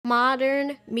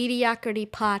Modern Mediocrity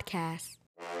Podcast.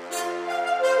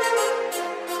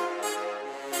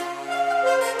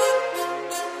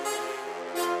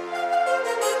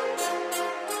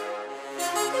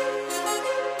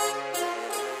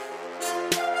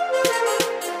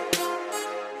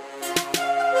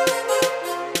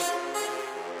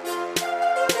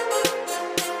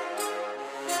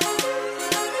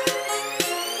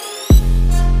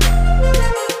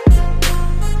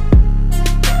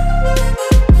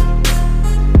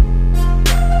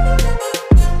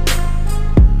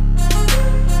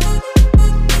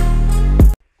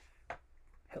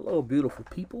 Hello, beautiful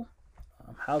people.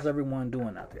 How's everyone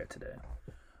doing out there today?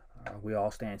 We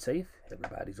all staying safe?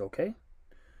 Everybody's okay?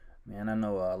 Man, I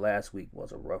know last week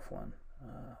was a rough one.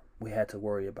 We had to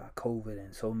worry about COVID,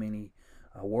 and so many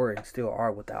worried still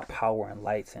are without power and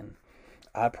lights. And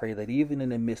I pray that even in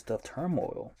the midst of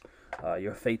turmoil,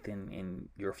 your faith in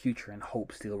your future and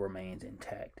hope still remains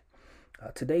intact.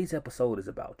 Today's episode is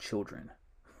about children.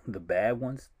 The bad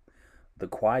ones, the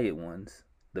quiet ones,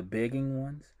 the begging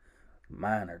ones.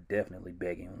 Mine are definitely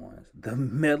begging ones. The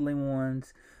meddling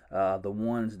ones, the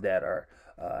ones that are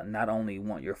not only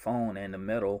want your phone and the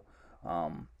metal,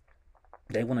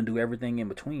 they want to do everything in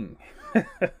between.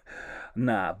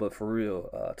 But for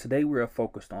real, today we are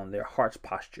focused on their heart's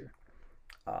posture,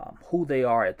 who they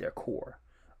are at their core.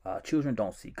 Children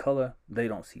don't see color. They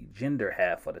don't see gender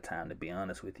half of the time, to be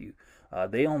honest with you.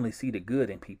 They only see the good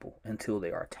in people until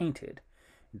they are tainted.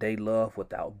 They love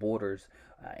without borders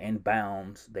and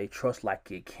bounds. They trust like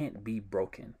it can't be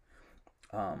broken,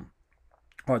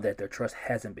 or that their trust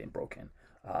hasn't been broken.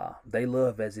 They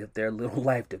love as if their little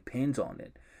life depends on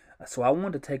it. So I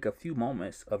want to take a few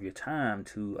moments of your time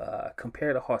to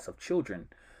compare the hearts of children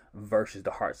versus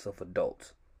the hearts of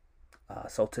adults.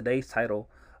 So today's title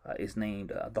is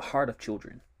named The Heart of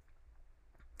Children.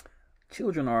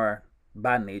 Children are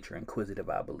by nature inquisitive,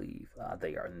 I believe.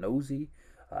 They are nosy.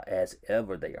 As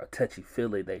ever, they are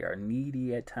touchy-feely, they are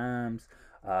needy at times,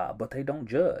 but they don't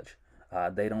judge.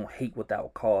 They don't hate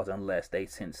without cause unless they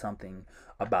sense something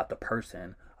about the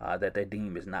person that they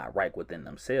deem is not right within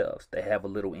themselves. They have a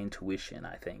little intuition,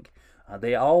 I think.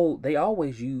 They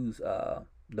always use the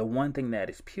one thing that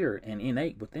is pure and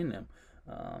innate within them,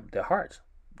 their hearts.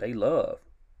 They love.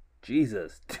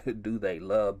 Jesus, do they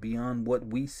love beyond what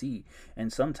we see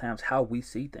and sometimes how we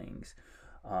see things.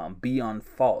 Beyond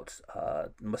faults,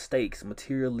 mistakes,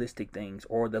 materialistic things,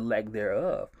 or the lack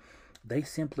thereof. They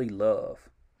simply love,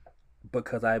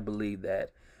 because I believe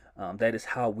that that is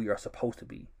how we are supposed to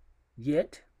be.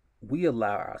 Yet, we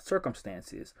allow our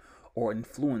circumstances or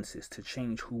influences to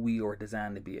change who we are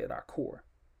designed to be at our core.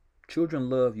 Children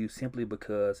love you simply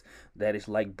because that is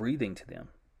like breathing to them.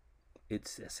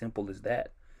 It's as simple as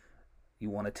that. You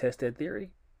want to test that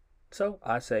theory? So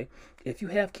I say, if you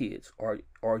have kids or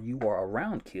you are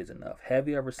around kids enough, have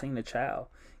you ever seen a child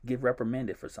get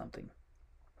reprimanded for something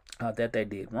that they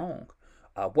did wrong?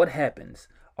 What happens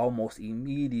almost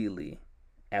immediately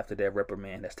after that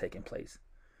reprimand has taken place?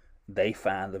 They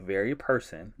find the very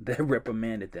person that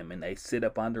reprimanded them, and they sit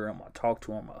up under them or talk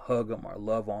to them or hug them or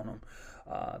love on them,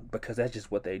 because that's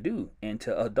just what they do. And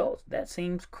to adults, that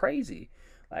seems crazy.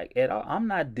 Like, at all, I'm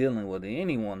not dealing with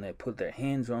anyone that put their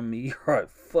hands on me or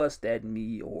fussed at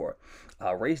me or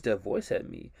raised their voice at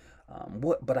me.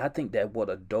 But I think that what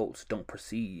adults don't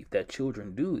perceive that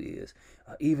children do is,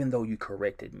 even though you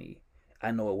corrected me,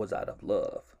 I know it was out of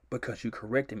love. Because you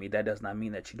corrected me, that does not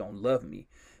mean that you don't love me.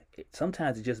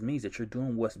 Sometimes it just means that you're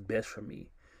doing what's best for me.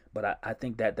 But I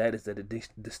think that is the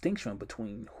distinction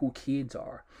between who kids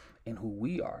are and who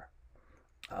we are.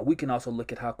 We can also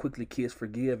look at how quickly kids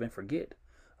forgive and forget.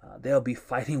 They'll be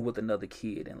fighting with another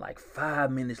kid, and like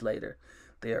 5 minutes later,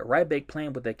 they're right back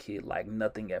playing with that kid like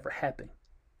nothing ever happened.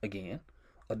 Again,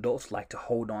 adults like to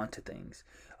hold on to things.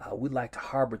 We like to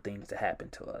harbor things to happen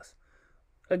to us.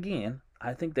 Again,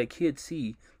 I think that kids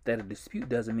see that a dispute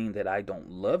doesn't mean that I don't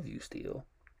love you still.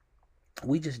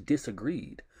 We just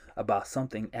disagreed about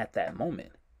something at that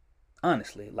moment.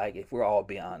 Honestly, like, if we're all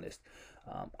being honest,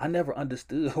 I never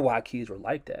understood why kids were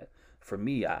like that. For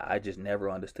me, I just never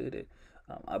understood it.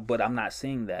 But I'm not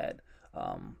saying that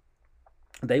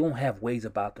they won't have ways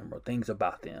about them or things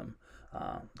about them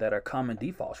that are common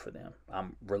defaults for them.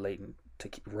 I'm relating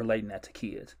that to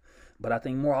kids. But I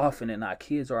think more often than not,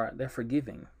 they're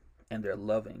forgiving and they're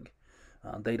loving.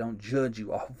 They don't judge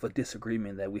you off of a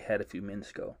disagreement that we had a few minutes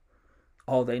ago.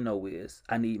 All they know is,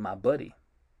 I need my buddy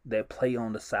that play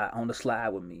on the slide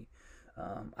with me.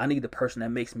 I need the person that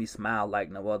makes me smile like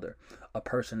no other. A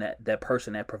person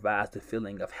that provides the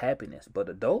feeling of happiness. But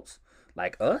adults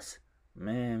like us,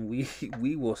 man,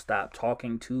 we will stop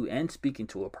talking to and speaking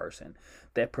to a person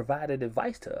that provided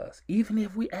advice to us, even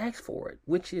if we ask for it,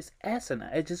 which is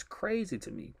asinine. It's just crazy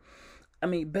to me. I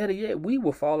mean, better yet, we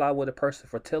will fall out with a person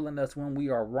for telling us when we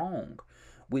are wrong,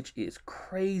 which is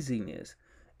craziness.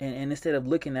 And instead of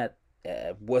looking at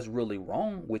what's really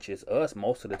wrong, which is us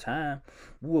most of the time,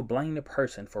 we will blame the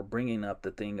person for bringing up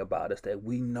the thing about us that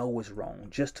we know is wrong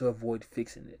just to avoid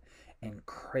fixing it. And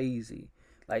crazy.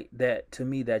 Like that, to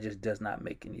me, that just does not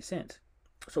make any sense.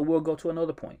 So we'll go to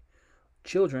another point.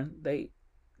 Children, they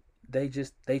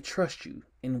trust you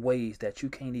in ways that you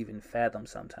can't even fathom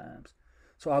sometimes.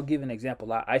 So I'll give an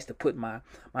example. I used to put my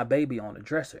baby on a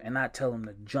dresser and I tell him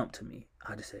to jump to me.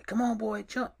 I just say, "Come on, boy,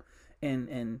 jump,"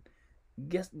 and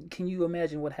guess can you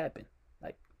imagine what happened?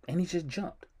 Like, and he just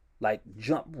jumped, like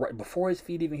jumped right before his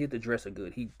feet even hit the dresser.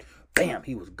 Good, bam,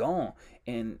 he was gone.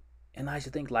 And I used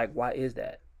to think like, why is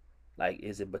that? Like,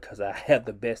 is it because I have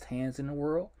the best hands in the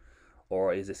world,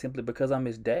 or is it simply because I'm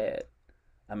his dad?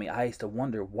 I mean, I used to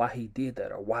wonder why he did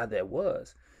that or why that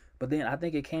was. But then I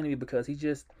think it came to me because he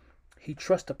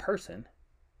trusts a person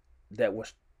that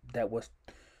was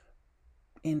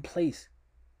in place,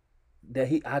 that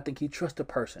he I think he trusts a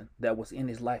person that was in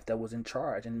his life, that was in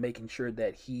charge and making sure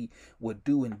that he would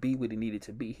do and be what he needed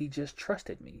to be. He just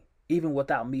trusted me, even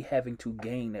without me having to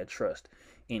gain that trust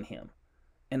in him.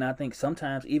 And I think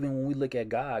sometimes even when we look at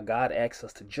God, God asks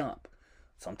us to jump,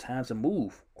 sometimes to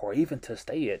move, or even to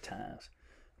stay at times.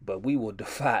 But we will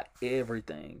defy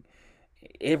everything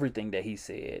that he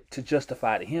said to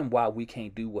justify to him why we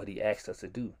can't do what he asked us to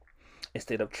do,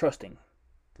 instead of trusting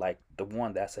like the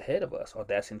one that's ahead of us or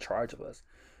that's in charge of us.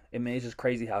 I mean, it's just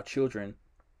crazy how children,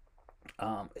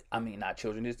 I mean, not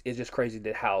children, it's just crazy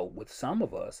that how with some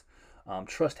of us,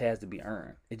 trust has to be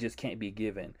earned. It just can't be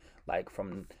given like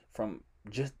from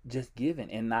just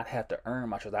given and not have to earn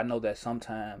my trust. I know that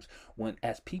sometimes when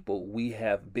as people we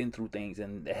have been through things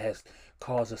and it has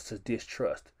caused us to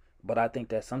distrust. But I think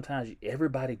that sometimes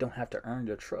everybody don't have to earn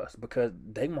your trust because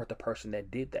they weren't the person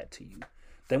that did that to you.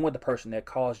 They weren't the person that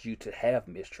caused you to have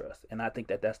mistrust. And I think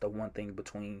that that's the one thing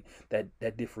between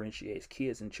that differentiates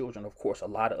kids and children. Of course, a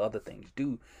lot of other things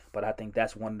do, but I think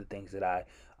that's one of the things that I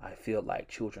feel like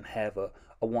children have a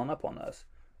one up on us.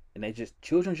 And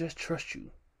children just trust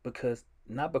you because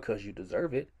not because you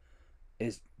deserve it,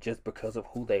 it's just because of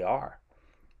who they are.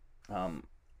 Um,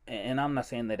 and I'm not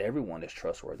saying that everyone is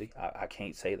trustworthy. I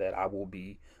can't say that. I will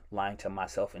be lying to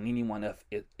myself and anyone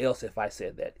else if I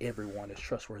said that everyone is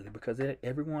trustworthy because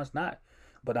everyone's not.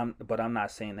 But I'm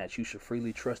not saying that you should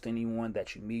freely trust anyone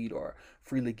that you meet or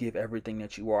freely give everything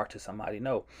that you are to somebody.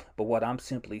 No. But what I'm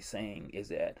simply saying is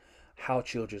that how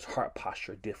children's heart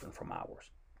posture different from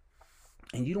ours,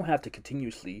 and you don't have to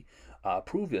continuously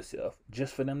prove yourself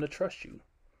just for them to trust you.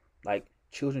 Like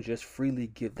children just freely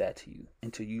give that to you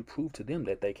until you prove to them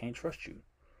that they can't trust you.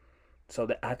 So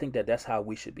that I think that that's how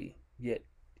we should be. Yet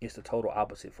it's the total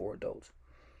opposite for adults.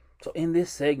 So in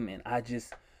this segment, I,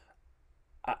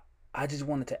 I just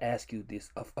wanted to ask you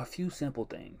a few simple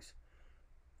things.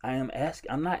 I'm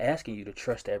not asking you to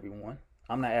trust everyone.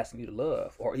 I'm not asking you to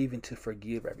love or even to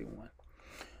forgive everyone.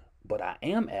 But I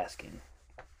am asking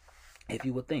if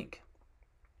you would think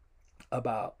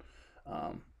about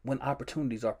when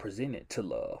opportunities are presented to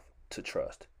love, to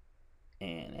trust,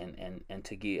 and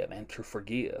to give and to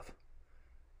forgive.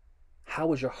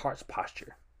 How is your heart's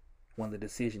posture when the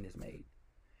decision is made?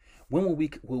 When will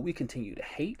we continue to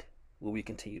hate? Will we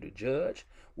continue to judge?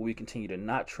 Will we continue to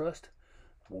not trust?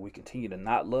 Will we continue to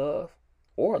not love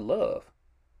or love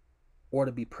or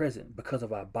to be present because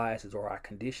of our biases or our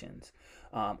conditions?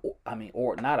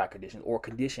 Or not our conditions, or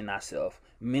condition ourselves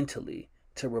mentally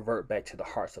to revert back to the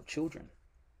hearts of children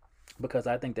because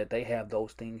I think that they have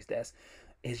those things that's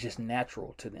is just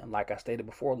natural to them. Like I stated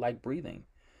before, like breathing.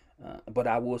 But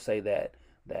I will say that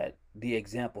the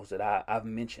examples that I've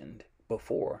mentioned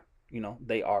before,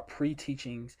 they are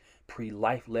pre-teachings,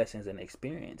 pre-life lessons and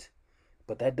experience.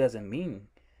 But that doesn't mean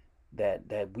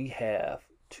that we have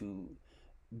to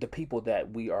the people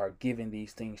that we are giving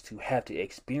these things to have to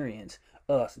experience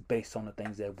us based on the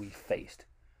things that we faced.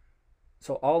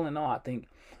 So all in all, I think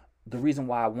the reason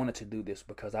why I wanted to do this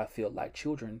because I feel like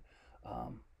children,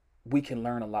 we can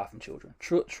learn a lot from children.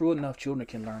 True enough, children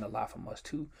can learn a lot from us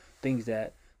too. Things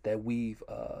that we've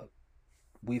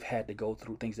had to go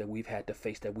through, things that we've had to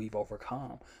face, that we've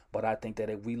overcome. But I think that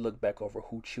if we look back over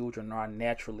who children are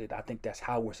naturally, I think that's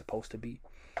how we're supposed to be.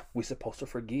 We're supposed to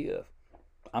forgive.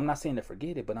 I'm not saying to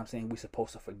forget it, but I'm saying we're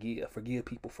supposed to forgive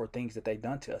people for things that they've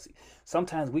done to us.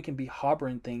 Sometimes we can be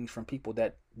harboring things from people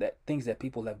that things that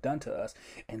people have done to us,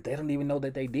 and they don't even know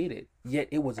that they did it. Yet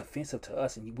it was offensive to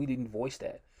us, and we didn't voice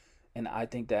that. And I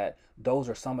think that those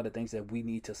are some of the things that we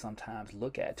need to sometimes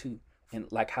look at too. And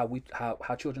like how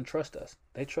children trust us.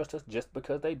 They trust us just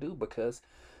because they do, because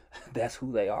that's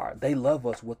who they are. They love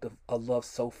us with a love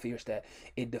so fierce that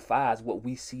it defies what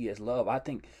we see as love. I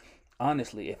think,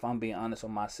 honestly, if I'm being honest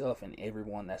with myself and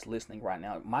everyone that's listening right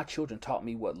now, my children taught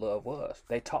me what love was.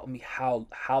 They taught me how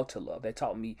to love. They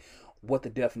taught me what the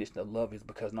definition of love is,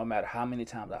 because no matter how many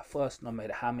times I fuss, no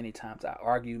matter how many times I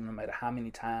argue, no matter how many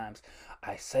times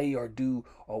I say or do,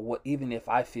 or what, even if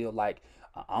I feel like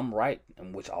I'm right,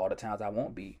 and which all the times I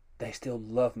won't be, they still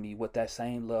love me with that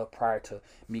same love prior to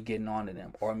me getting on to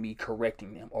them or me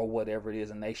correcting them or whatever it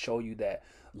is. And they show you that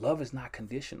love is not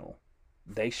conditional.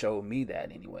 They showed me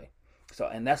that anyway. So,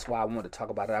 and that's why I wanted to talk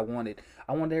about it. I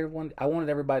wanted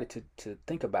everybody to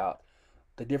think about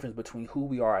the difference between who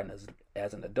we are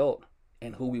as an adult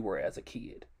and who we were as a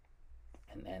kid.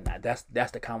 And that's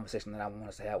the conversation that I want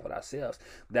us to have with ourselves.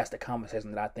 That's the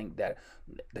conversation that I think that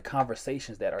the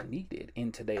conversations that are needed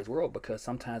in today's world, because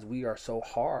sometimes we are so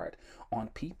hard on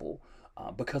people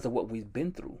because of what we've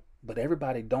been through. But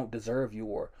everybody don't deserve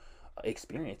your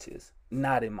experiences.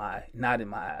 Not in my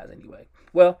eyes anyway.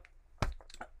 Well,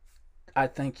 I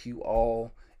thank you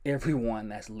all, everyone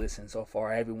that's listened so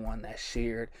far, everyone that's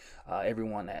shared,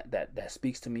 everyone that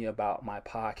speaks to me about my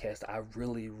podcast. I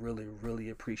really, really, really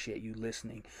appreciate you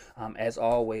listening. As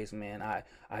always, man,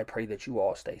 I pray that you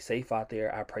all stay safe out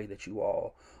there. I pray that you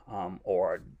all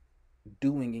are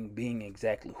doing and being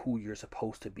exactly who you're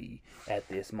supposed to be at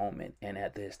this moment and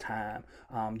at this time.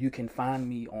 You can find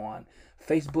me on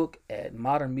Facebook at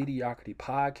Modern Mediocrity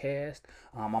Podcast.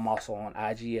 I'm also on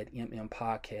IG at MM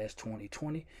Podcast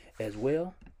 2020 as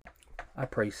well. I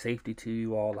pray safety to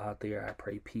you all out there. I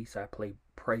pray peace. I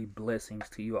pray blessings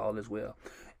to you all as well.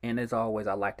 And as always,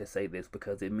 I like to say this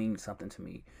because it means something to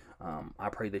me. I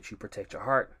pray that you protect your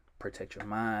heart, protect your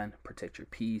mind, protect your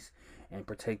peace, and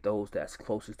protect those that's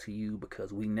closest to you,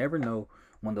 because we never know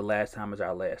when the last time is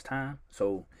our last time.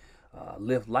 So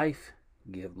live life,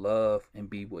 give love, and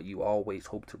be what you always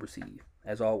hope to receive.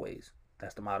 As always,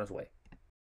 that's the Modern's way.